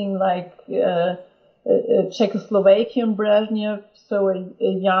something like a Czechoslovakian Brezhnev, so a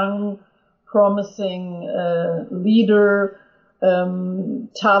young, promising leader,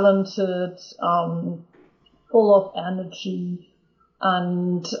 talented, full of energy,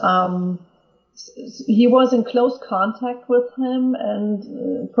 and he was in close contact with him,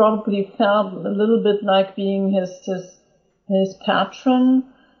 and probably felt a little bit like being his patron.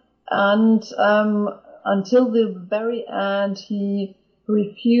 And until the very end, he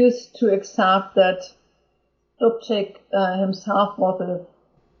refused to accept that Dubček himself was a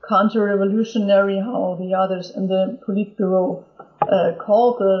counter-revolutionary, how the others in the Politburo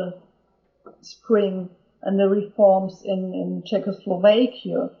called the Spring and the reforms in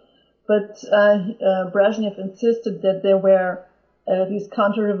Czechoslovakia. But Brezhnev insisted that there were these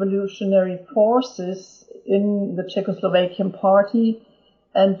counter-revolutionary forces in the Czechoslovakian party,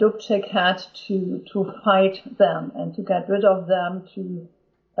 and Dubček had to fight them and to get rid of them,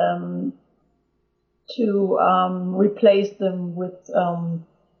 to replace them with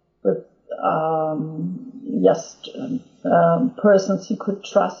persons he could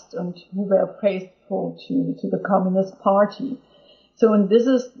trust and who were faithful to the Communist Party. So, and this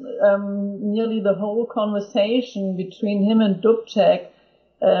is nearly the whole conversation between him and Dubček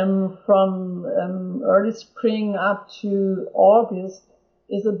from early spring up to August,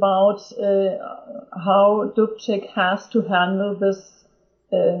 is about how Dubček has to handle this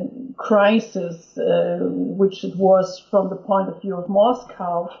crisis, which it was from the point of view of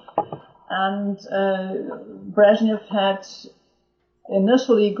Moscow. And Brezhnev had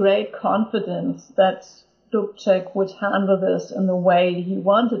initially great confidence that Dubček would handle this in the way he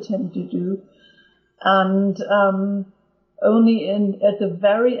wanted him to do. And only at the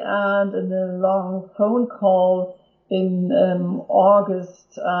very end, in a long phone call in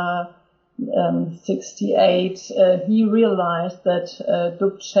August 68, he realized that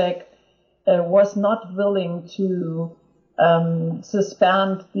Dubček was not willing to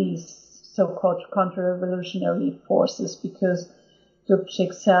suspend these so-called counter-revolutionary forces, because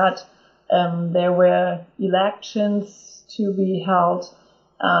Dubček said there were elections to be held,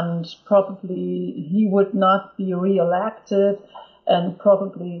 and probably he would not be re-elected, and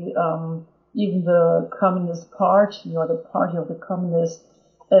probably even the Communist Party, or the Party of the Communists,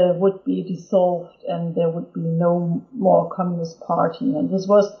 would be dissolved, and there would be no more Communist Party. And this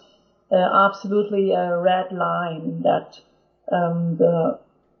was absolutely a red line, that the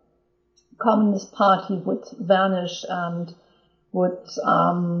Communist Party would vanish and would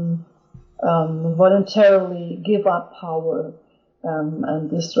voluntarily give up power, and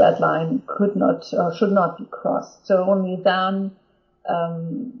this red line could not or should not be crossed. So only then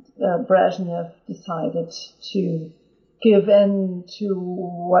Brezhnev decided to give in to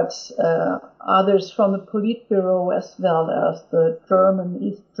what others from the Politburo, as well as the German,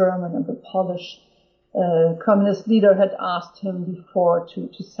 East German, and the Polish communist leader had asked him before,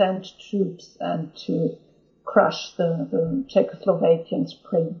 to send troops and to crush the Czechoslovakian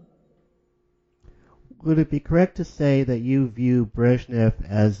Spring. Would it be correct to say that you view Brezhnev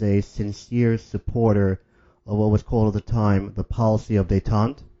as a sincere supporter of what was called at the time the policy of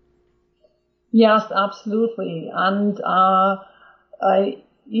détente? Yes, absolutely. And I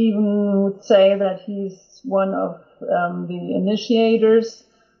even would say that he's one of the initiators,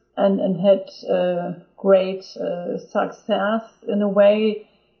 and had great success in a way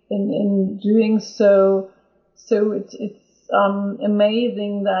in doing so. So it's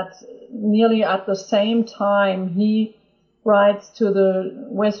amazing that nearly at the same time he writes to the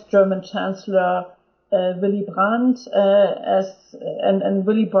West German Chancellor Willy Brandt, and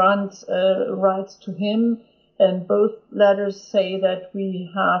Willy Brandt writes to him, and both letters say that we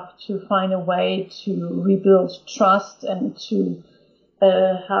have to find a way to rebuild trust and to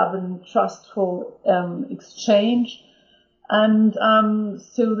have a trustful exchange. And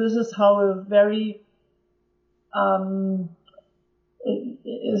so this is how a very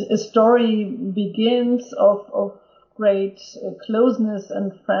a story begins of great closeness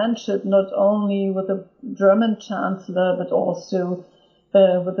and friendship, not only with the German Chancellor, but also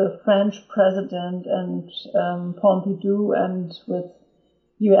with the French President and Pompidou, and with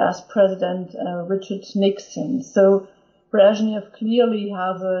U.S. President Richard Nixon. So Brezhnev clearly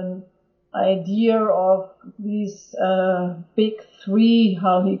has an idea of these big three,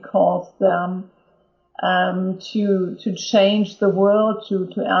 how he calls them, to change the world, to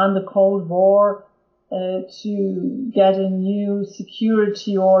end the Cold War, to get a new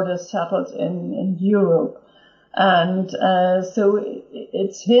security order settled in Europe. And so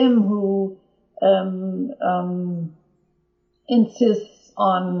it's him who insists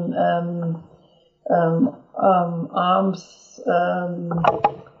on arms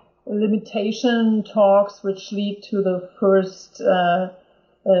limitation talks, which lead to the first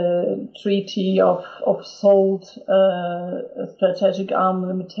treaty of SALT, strategic arm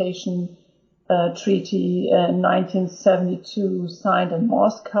limitation treaty in 1972, signed in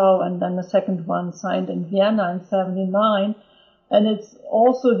Moscow, and then the second one signed in Vienna in 79. And it's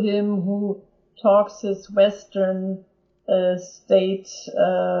also him who talks his Western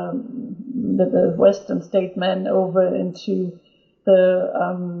the Western statesmen over into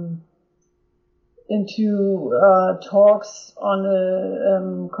talks on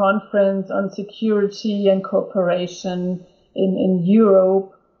a conference on security and cooperation in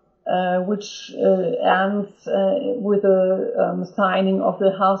Europe, which ends with the signing of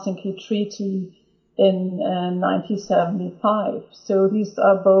the Helsinki Treaty in 1975. So these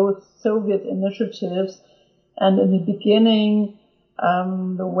are both Soviet initiatives, and in the beginning,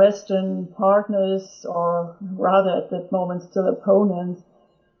 the Western partners, or rather at that moment still opponents,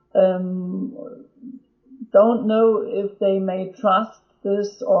 don't know if they may trust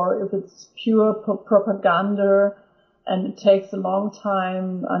this or if it's pure propaganda, and it takes a long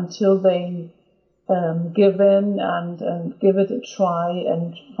time until they give in and give it a try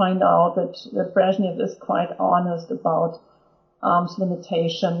and find out that Brezhnev is quite honest about arms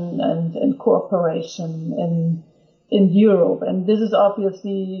limitation and cooperation in Europe. And this is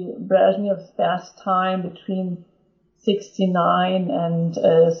obviously Brezhnev's best time between 69 and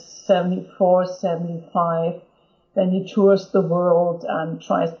 74, 75, when he tours the world and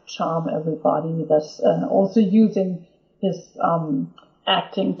tries to charm everybody. That's also using his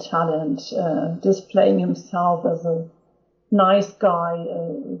acting talent, displaying himself as a nice guy,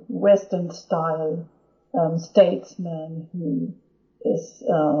 a Western style statesman who is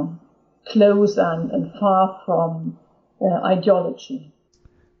close and far from ideology.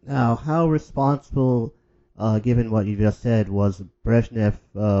 Now, how responsible, given what you just said, was Brezhnev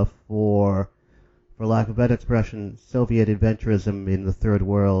for lack of better expression, Soviet adventurism in the Third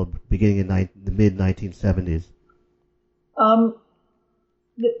World beginning in the mid-1970s?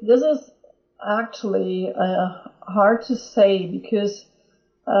 This is actually hard to say, because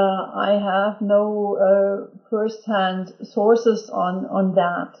I have no first-hand sources on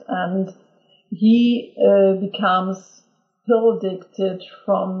that, and he becomes pill addicted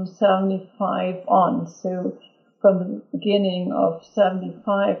from 75 on. So from the beginning of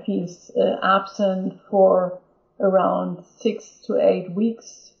 75, he's absent for around 6 to 8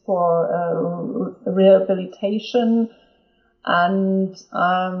 weeks for rehabilitation, and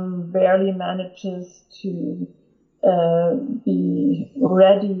barely manages to be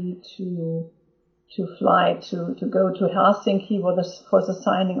ready to fly to go to Helsinki for the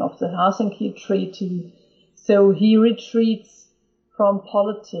signing of the Helsinki Treaty. So he retreats from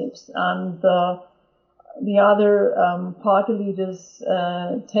politics, and the other party leaders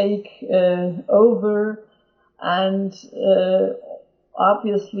take over, and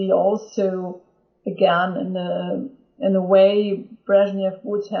obviously also, again, in a way Brezhnev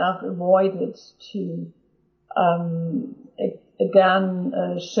would have avoided to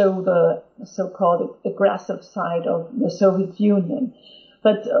again show the so-called aggressive side of the Soviet Union.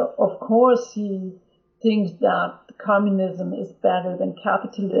 But of course he thinks that communism is better than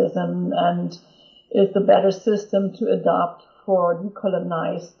capitalism and is the better system to adopt for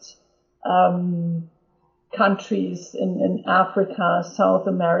decolonized countries in Africa, South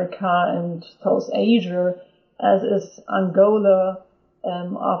America, and South Asia, as is Angola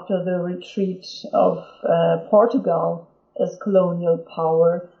after the retreat of Portugal as colonial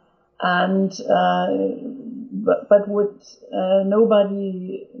power. And but what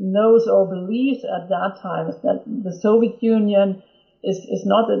nobody knows or believes at that time is that the Soviet Union is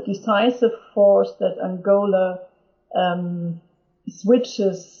not a decisive force, that Angola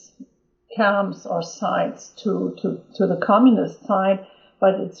switches camps or sides to the communist side,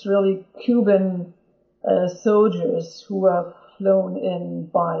 but it's really Cuban soldiers who are flown in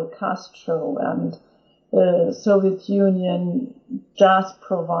by Castro, and the Soviet Union just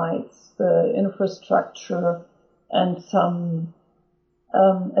provides the infrastructure and some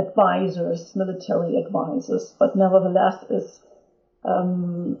advisors, military advisors, but nevertheless is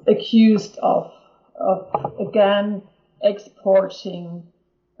accused of again exporting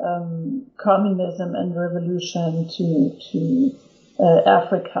communism and revolution to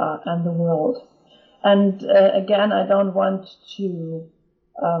Africa and the world. And again, I don't want to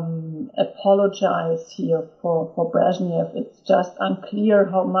apologize here for Brezhnev. It's just unclear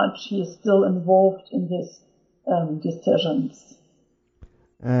how much he is still involved in these decisions.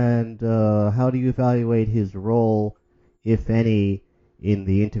 And how do you evaluate his role, if any, in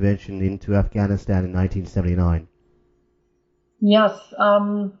the intervention into Afghanistan in 1979? Yes.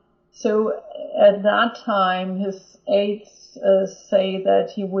 So at that time, his aides say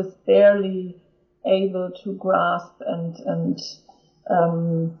that he was barely able to grasp and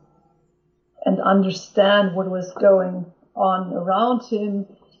understand what was going on around him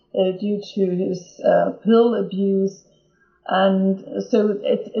due to his pill abuse. And so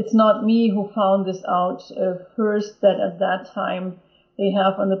it's not me who found this out first, that at that time they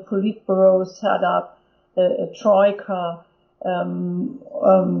have on the Politburo set up a troika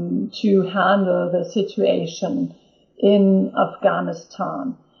to handle the situation in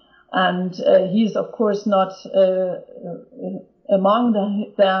Afghanistan. And he's, of course, not among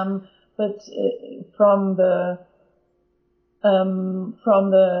them, but from the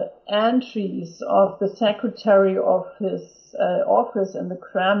entries of the secretary of his office in the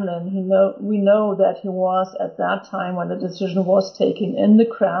Kremlin, we know that he was at that time when the decision was taken in the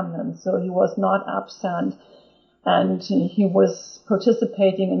Kremlin, so he was not absent, and he was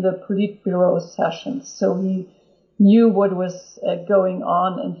participating in the Politburo sessions, so he knew what was going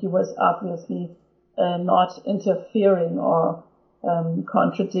on, and he was obviously not interfering or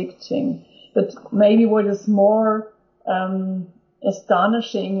contradicting. But maybe what is more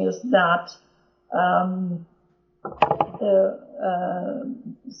astonishing is that the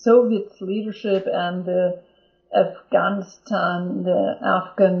Soviet leadership and the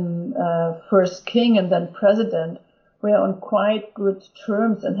Afghan first king and then president were on quite good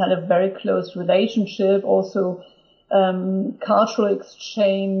terms and had a very close relationship, also cultural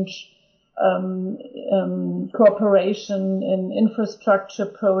exchange, cooperation in infrastructure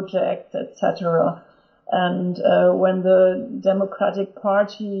projects, etc. And when the Democratic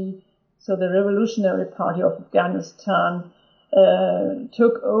Party, so the Revolutionary Party of Afghanistan,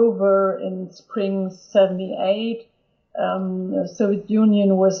 took over in spring '78, the Soviet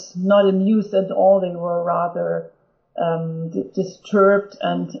Union was not amused at all. They were rather disturbed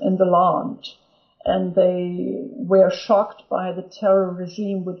and alarmed. And they were shocked by the terror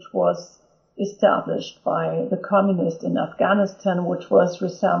regime which was established by the communists in Afghanistan, which was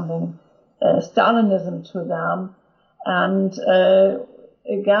resembling Stalinism to them. And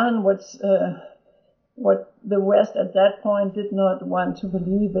again, what the West at that point did not want to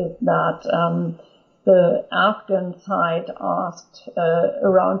believe is that the Afghan side asked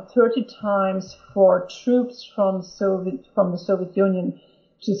around 30 times for troops from the Soviet Union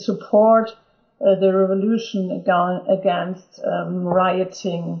to support the revolution against the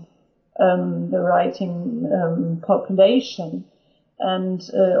rioting population. And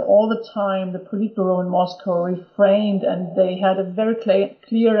all the time the Politburo in Moscow refrained, and they had a very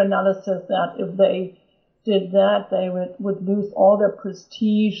clear analysis that if they did that, they would lose all their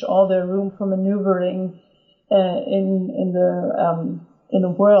prestige, all their room for maneuvering in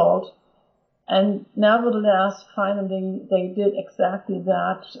the world. And nevertheless, finally, they did exactly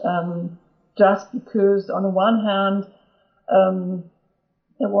that, just because on the one hand,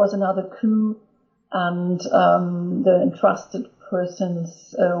 there was another coup, and the entrusted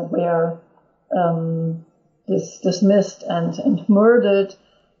persons were dismissed and murdered,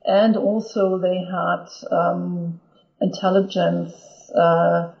 and also they had intelligence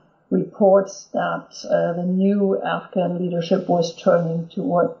reports that the new Afghan leadership was turning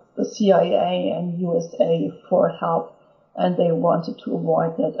toward the CIA and USA for help, and they wanted to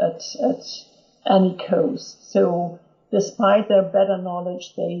avoid that at any cost. So despite their better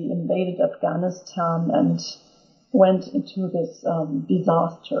knowledge, they invaded Afghanistan and went into this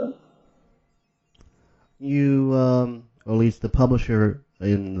disaster. You, or at least the publisher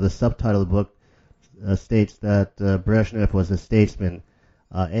in the subtitle of the book, states that Brezhnev was a statesman.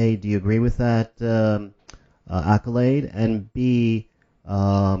 A, do you agree with that accolade? And B,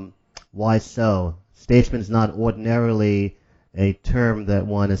 why so? Statesman is not ordinarily a term that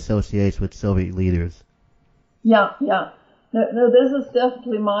one associates with Soviet leaders. Yeah. No, this is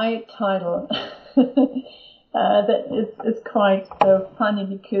definitely my title. It's quite funny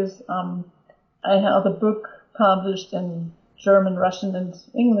because I have a book published in German, Russian, and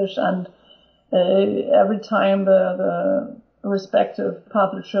English, and every time the respective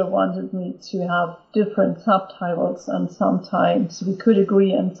publisher wanted me to have different subtitles, and sometimes we could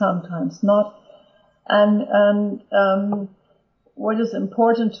agree and sometimes not. And what is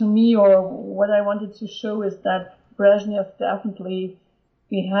important to me, or what I wanted to show, is that Brezhnev definitely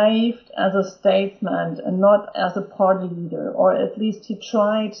behaved as a statesman and not as a party leader, or at least he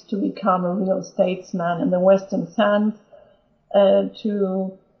tried to become a real statesman in the Western sense,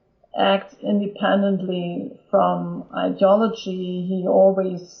 to act independently from ideology. He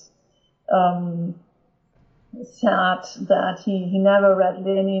always said that he never read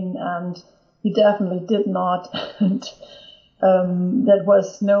Lenin, and he definitely did not, and that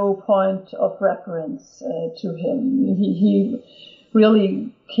was no point of reference to him. He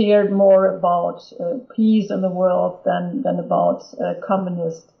really cared more about peace in the world than about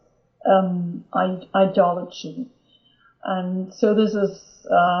communist ideology. And so this is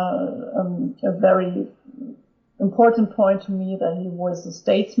a very important point to me, that he was a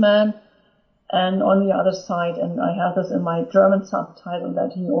statesman. And on the other side, and I have this in my German subtitle,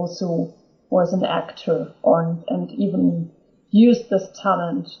 that he also was an actor, and even used this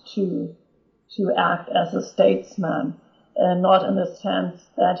talent to act as a statesman, not in the sense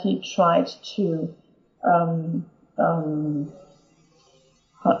that he tried to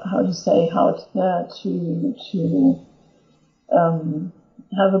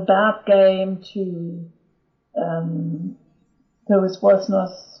have a bad game, there was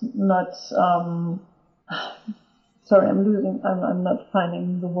not sorry, I'm not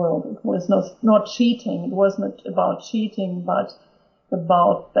finding the word. It was not cheating. It wasn't about cheating, but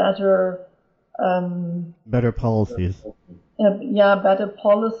about better policies. Better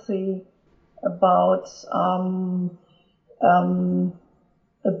policy, about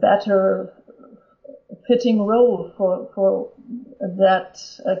a better fitting role for that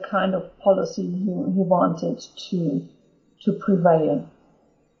kind of policy he wanted to prevail.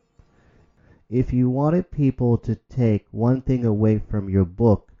 If you wanted people to take one thing away from your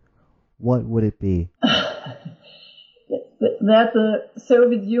book, what would it be? That the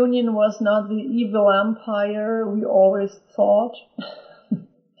Soviet Union was not the evil empire we always thought,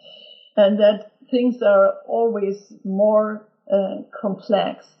 and that things are always more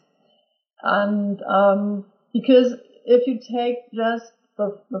complex. And because if you take just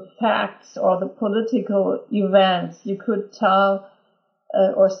the facts or the political events, you could tell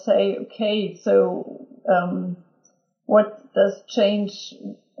or say, okay, so what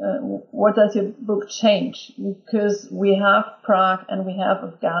does your book change? Because we have Prague and we have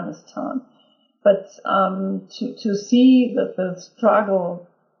Afghanistan, but to see the struggle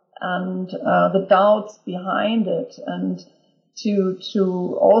and the doubts behind it, and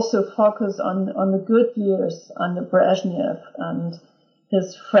to also focus on the good years under Brezhnev and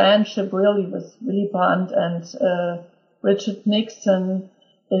his friendship really with Willy Brandt and Richard Nixon,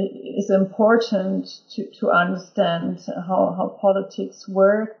 is important to understand how politics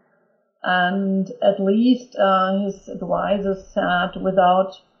work. And at least his advisors said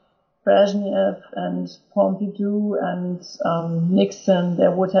without Brezhnev and Pompidou and Nixon,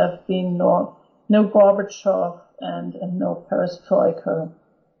 there would have been no Gorbachev and no perestroika,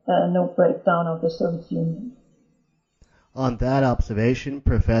 no breakdown of the Soviet Union. On that observation,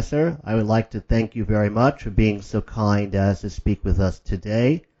 Professor, I would like to thank you very much for being so kind as to speak with us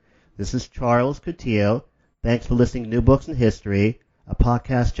today. This is Charles Coutinho. Thanks for listening to New Books in History, a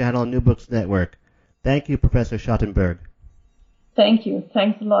podcast channel on New Books Network. Thank you, Professor Schattenberg. Thank you.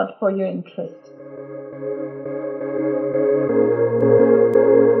 Thanks a lot for your interest.